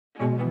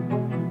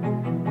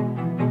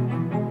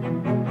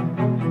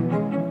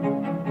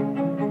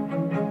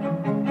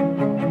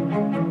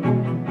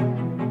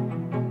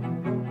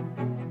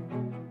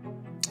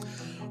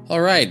All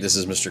right, this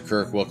is Mr.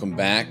 Kirk. Welcome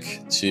back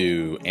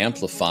to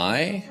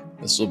Amplify.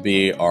 This will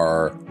be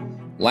our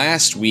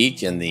last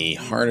week in the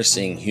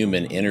Harnessing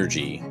Human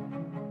Energy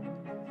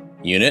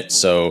unit.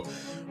 So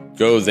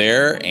go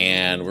there,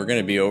 and we're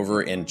going to be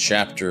over in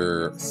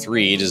Chapter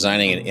 3,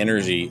 Designing an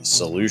Energy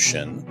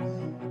Solution.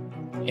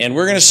 And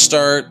we're going to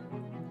start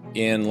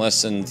in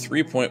Lesson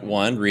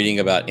 3.1, reading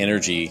about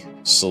energy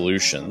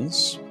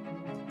solutions.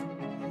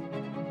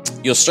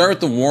 You'll start with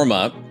the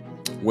warm-up,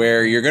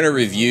 where you're going to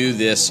review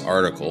this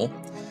article,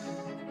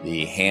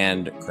 the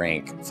hand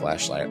crank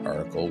flashlight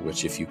article,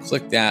 which if you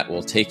click that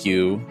will take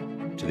you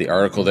to the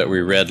article that we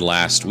read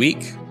last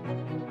week.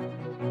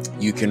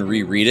 You can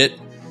reread it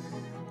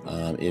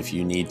if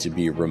you need to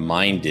be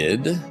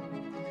reminded.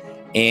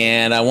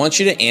 And I want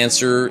you to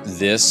answer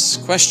this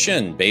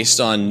question based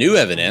on new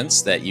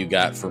evidence that you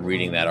got from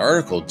reading that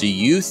article. Do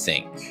you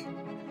think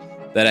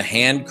that a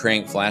hand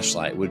crank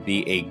flashlight would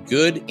be a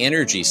good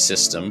energy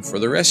system for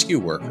the rescue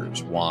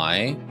workers?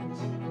 Why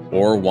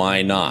or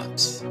why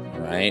not?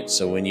 All right.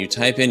 So when you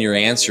type in your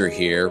answer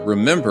here,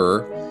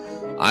 remember,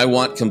 I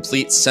want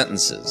complete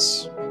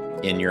sentences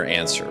in your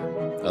answer.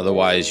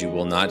 Otherwise, you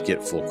will not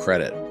get full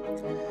credit.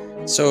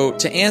 So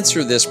to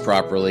answer this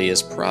properly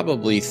is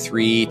probably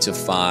 3 to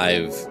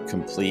 5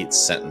 complete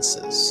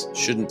sentences.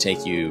 Shouldn't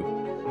take you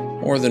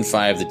more than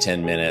 5 to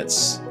 10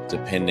 minutes,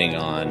 depending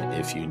on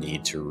if you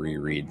need to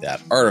reread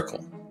that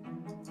article.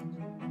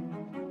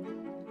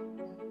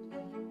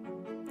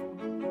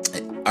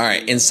 All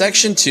right, in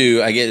section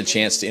 2, I get a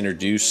chance to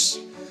introduce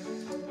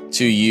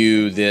to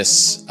you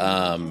this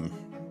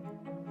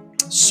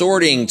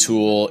sorting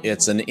tool.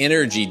 It's an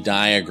energy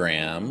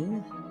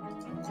diagram.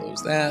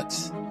 Close that.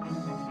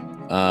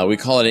 We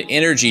call it an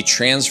energy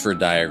transfer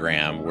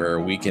diagram, where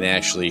we can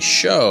actually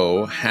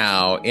show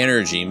how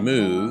energy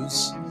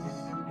moves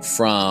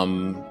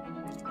from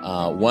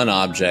one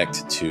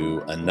object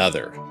to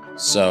another.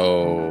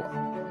 So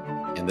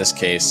in this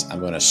case, I'm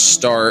going to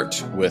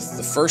start with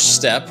the first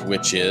step,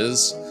 which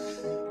is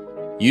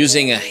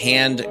using a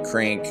hand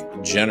crank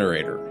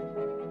generator.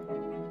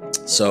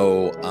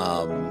 So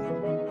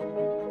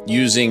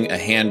using a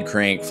hand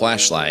crank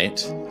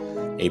flashlight,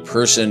 a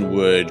person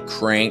would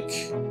crank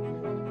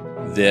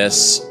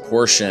this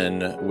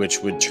portion, which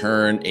would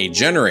turn a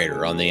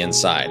generator on the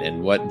inside.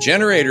 And what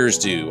generators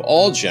do,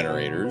 all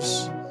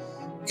generators,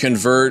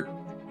 convert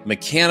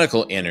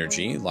mechanical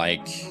energy,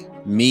 like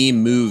me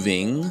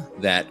moving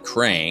that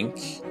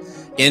crank,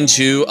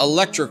 into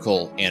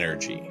electrical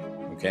energy.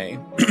 Okay.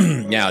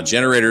 Now,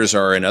 generators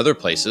are in other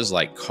places,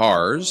 like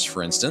cars,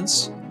 for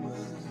instance,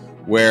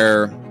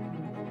 where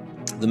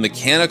the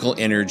mechanical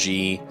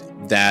energy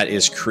that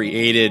is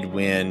created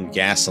when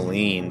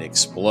gasoline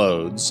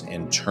explodes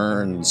and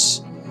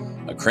turns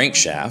a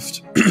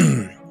crankshaft,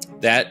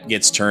 that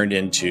gets turned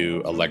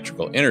into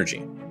electrical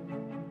energy.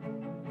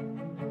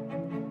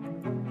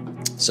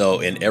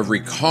 So in every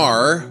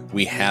car,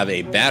 we have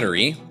a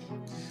battery.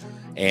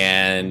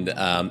 And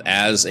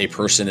as a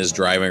person is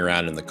driving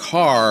around in the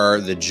car,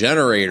 the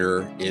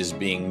generator is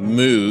being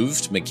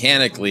moved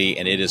mechanically,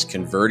 and it is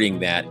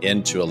converting that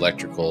into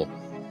electrical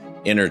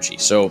energy.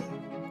 So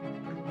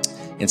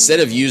instead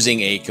of using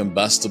a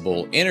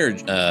combustible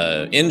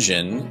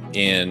engine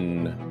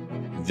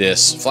in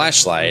this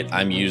flashlight,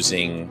 I'm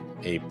using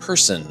a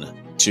person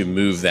to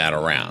move that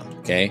around,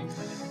 okay?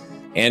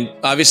 And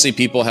obviously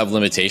people have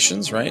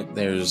limitations, right?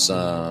 There's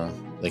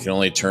they can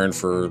only turn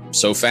for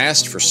so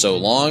fast for so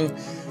long,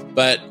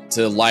 but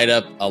to light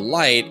up a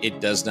light, it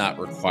does not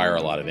require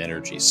a lot of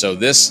energy. So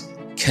this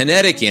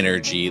kinetic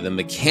energy, the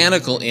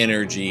mechanical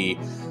energy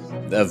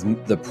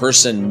of the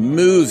person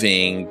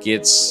moving,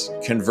 gets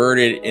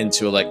converted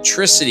into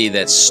electricity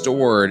that's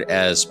stored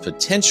as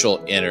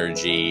potential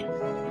energy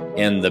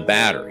in the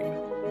battery.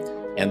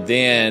 And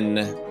then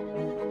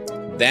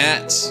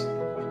that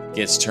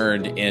gets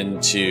turned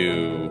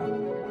into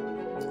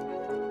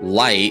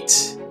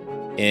light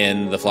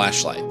in the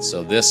flashlight.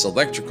 So this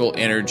electrical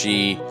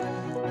energy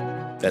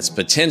that's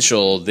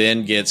potential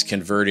then gets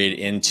converted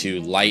into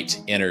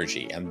light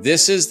energy. And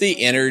this is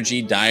the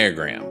energy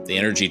diagram, the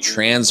energy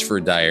transfer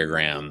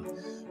diagram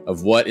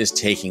of what is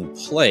taking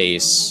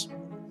place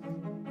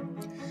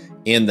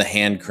in the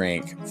hand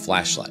crank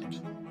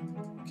flashlight.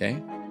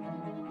 Okay.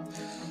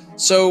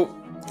 So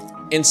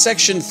in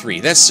section 3,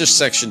 that's just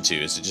section 2.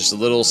 It's just a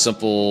little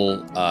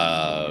simple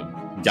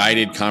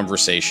guided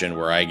conversation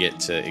where I get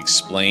to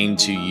explain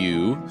to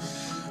you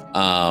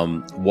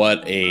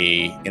what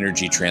a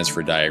energy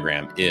transfer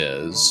diagram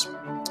is.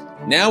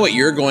 Now what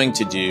you're going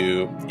to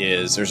do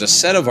is there's a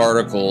set of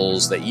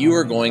articles that you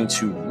are going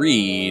to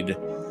read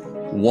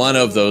one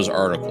of those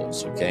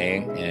articles,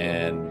 okay?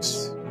 And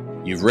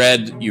you've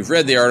read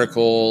the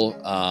article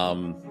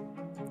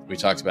we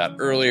talked about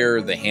earlier,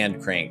 the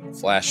hand crank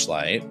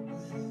flashlight.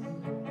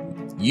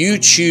 You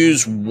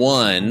choose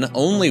one,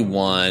 only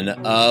one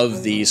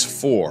of these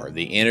 4: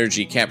 the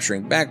energy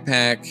capturing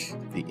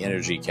backpack, the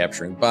energy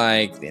capturing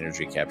bike, the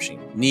energy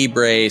capturing knee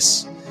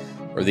brace,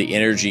 or the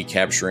energy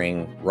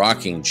capturing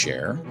rocking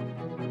chair.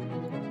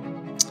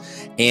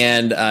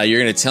 And you're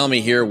going to tell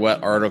me here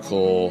what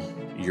article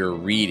your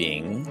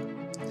reading,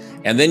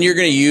 and then you're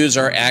going to use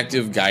our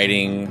active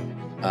guiding,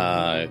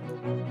 our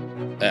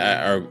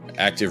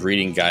active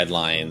reading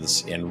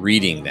guidelines in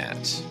reading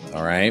that.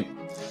 All right.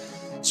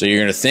 So you're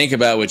going to think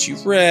about what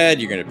you've read.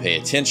 You're going to pay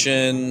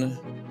attention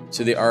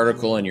to the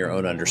article and your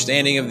own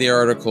understanding of the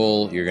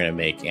article. You're going to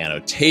make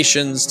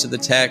annotations to the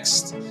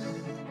text.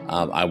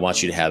 I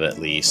want you to have at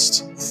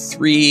least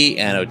 3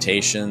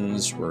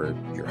 annotations where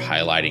you're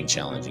highlighting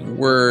challenging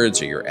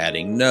words or you're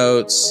adding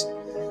notes.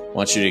 I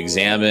want you to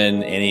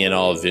examine any and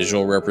all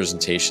visual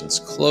representations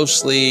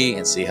closely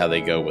and see how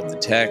they go with the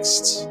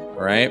text.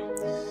 All right.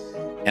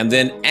 And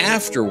then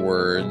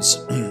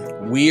afterwards,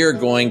 we are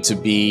going to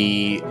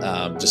be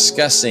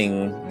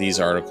discussing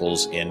these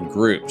articles in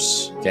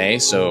groups. Okay.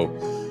 So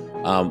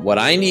what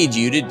I need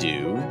you to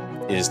do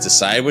is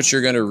decide what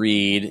you're going to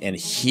read and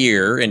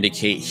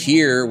indicate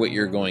here what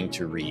you're going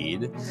to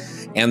read.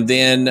 And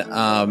then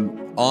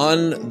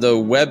on the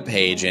web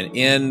page and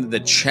in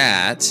the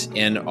chat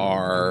in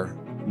our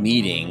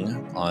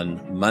meeting on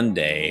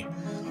Monday,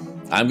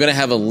 I'm going to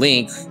have a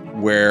link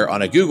where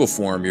on a Google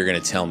form, you're going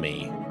to tell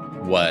me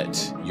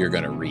what you're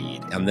going to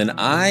read. And then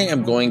I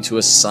am going to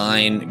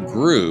assign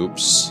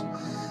groups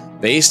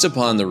based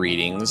upon the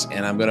readings,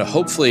 and I'm going to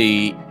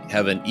hopefully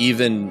have an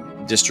even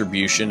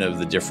distribution of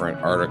the different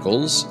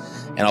articles,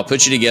 and I'll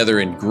put you together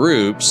in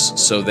groups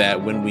so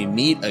that when we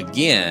meet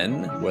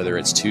again, whether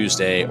it's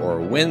Tuesday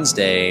or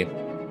Wednesday,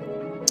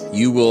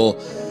 you will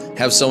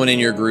have someone in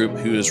your group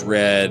who has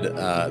read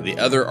the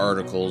other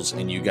articles,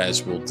 and you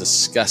guys will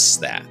discuss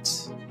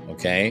that.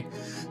 Okay,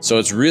 so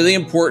it's really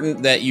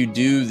important that you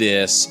do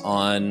this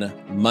on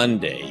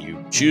Monday.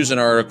 You choose an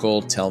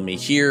article, tell me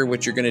here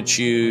what you're going to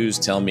choose,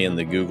 tell me in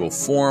the Google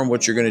form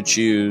what you're going to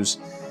choose,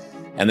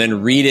 and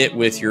then read it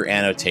with your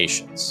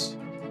annotations.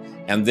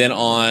 And then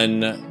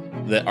on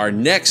our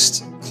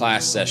next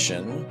class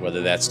session,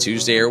 whether that's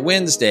Tuesday or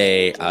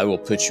Wednesday, I will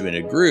put you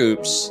into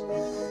groups.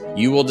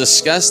 You will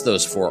discuss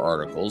those 4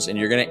 articles, and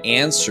you're going to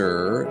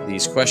answer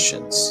these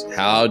questions.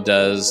 How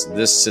does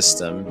this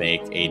system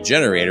make a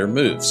generator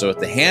move? So at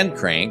the hand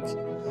crank,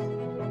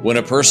 when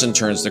a person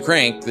turns the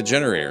crank, the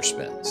generator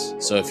spins.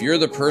 So if you're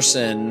the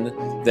person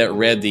that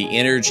read the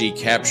energy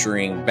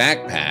capturing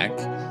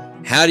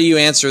backpack, how do you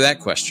answer that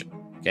question?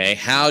 Okay,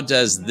 how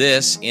does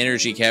this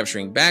energy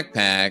capturing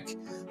backpack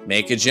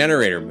make a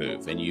generator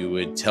move? And you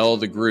would tell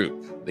the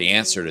group the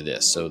answer to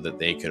this so that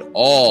they could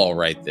all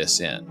write this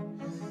in.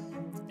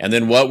 And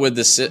then what would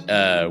the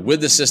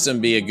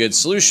system be a good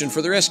solution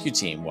for the rescue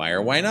team? Why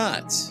or why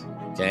not?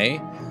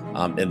 Okay,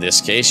 in this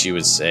case, you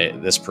would say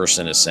this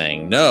person is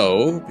saying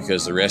no,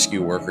 because the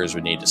rescue workers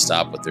would need to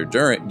stop what they're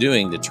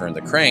doing to turn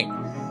the crank.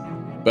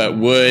 But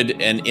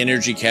would an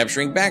energy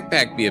capturing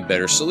backpack be a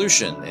better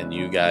solution? And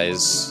you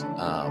guys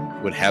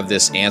would have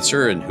this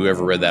answer, and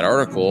whoever read that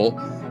article,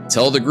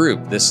 tell the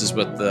group, this is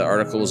what the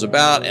article is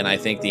about, and I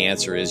think the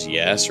answer is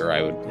yes, or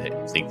I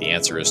would think the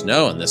answer is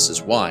no, and this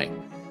is why.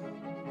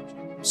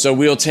 So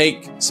we'll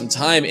take some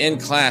time in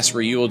class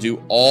where you will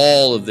do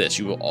all of this.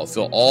 You will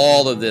fill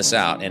all of this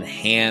out and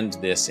hand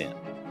this in.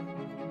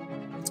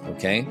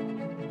 Okay?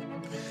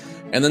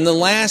 And then the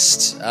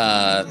last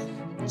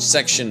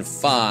section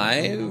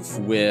 5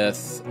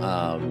 with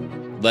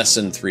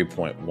lesson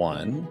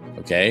 3.1,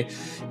 okay,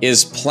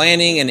 is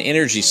planning an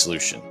energy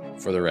solution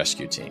for the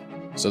rescue team.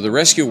 So the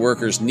rescue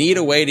workers need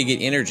a way to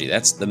get energy.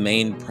 That's the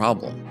main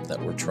problem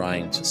that we're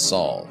trying to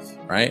solve,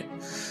 right?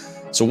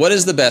 So what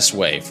is the best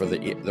way for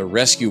the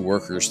rescue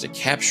workers to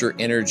capture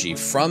energy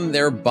from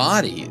their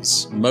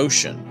body's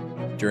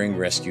motion during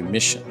rescue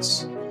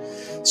missions?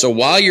 So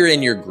while you're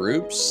in your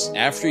groups,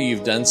 after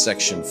you've done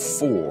section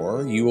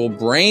 4, you will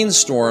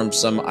brainstorm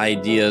some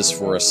ideas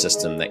for a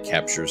system that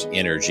captures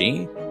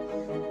energy.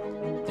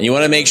 And you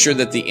want to make sure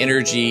that the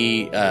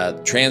energy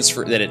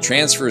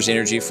transfers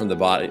energy from the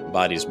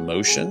body's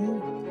motion,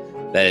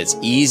 that it's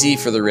easy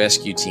for the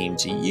rescue team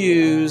to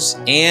use,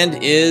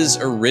 and is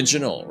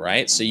original,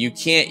 right? So you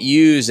can't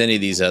use any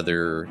of these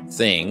other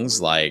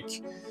things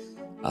like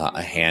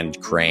a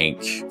hand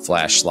crank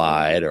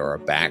flashlight or a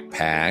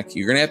backpack.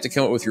 You're going to have to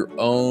come up with your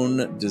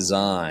own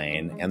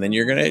design, and then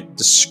you're going to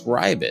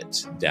describe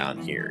it down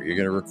here. You're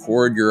going to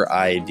record your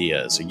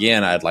ideas.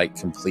 Again, I'd like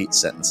complete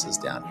sentences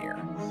down here.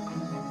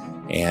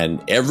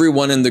 And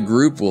everyone in the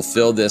group will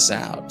fill this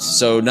out.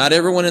 So not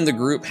everyone in the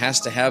group has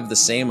to have the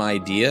same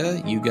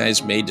idea. You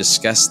guys may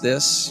discuss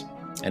this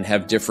and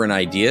have different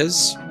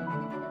ideas.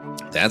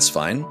 That's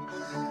fine.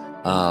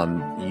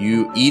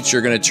 You each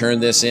are going to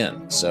turn this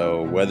in.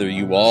 So whether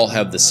you all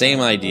have the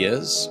same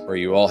ideas or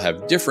you all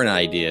have different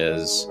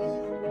ideas,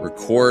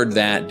 record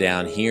that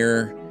down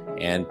here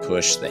and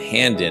push the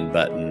hand in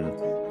button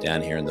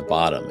down here in the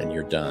bottom, and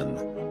you're done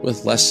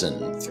with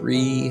lesson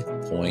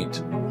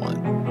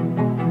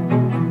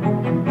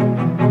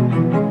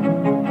 3.1.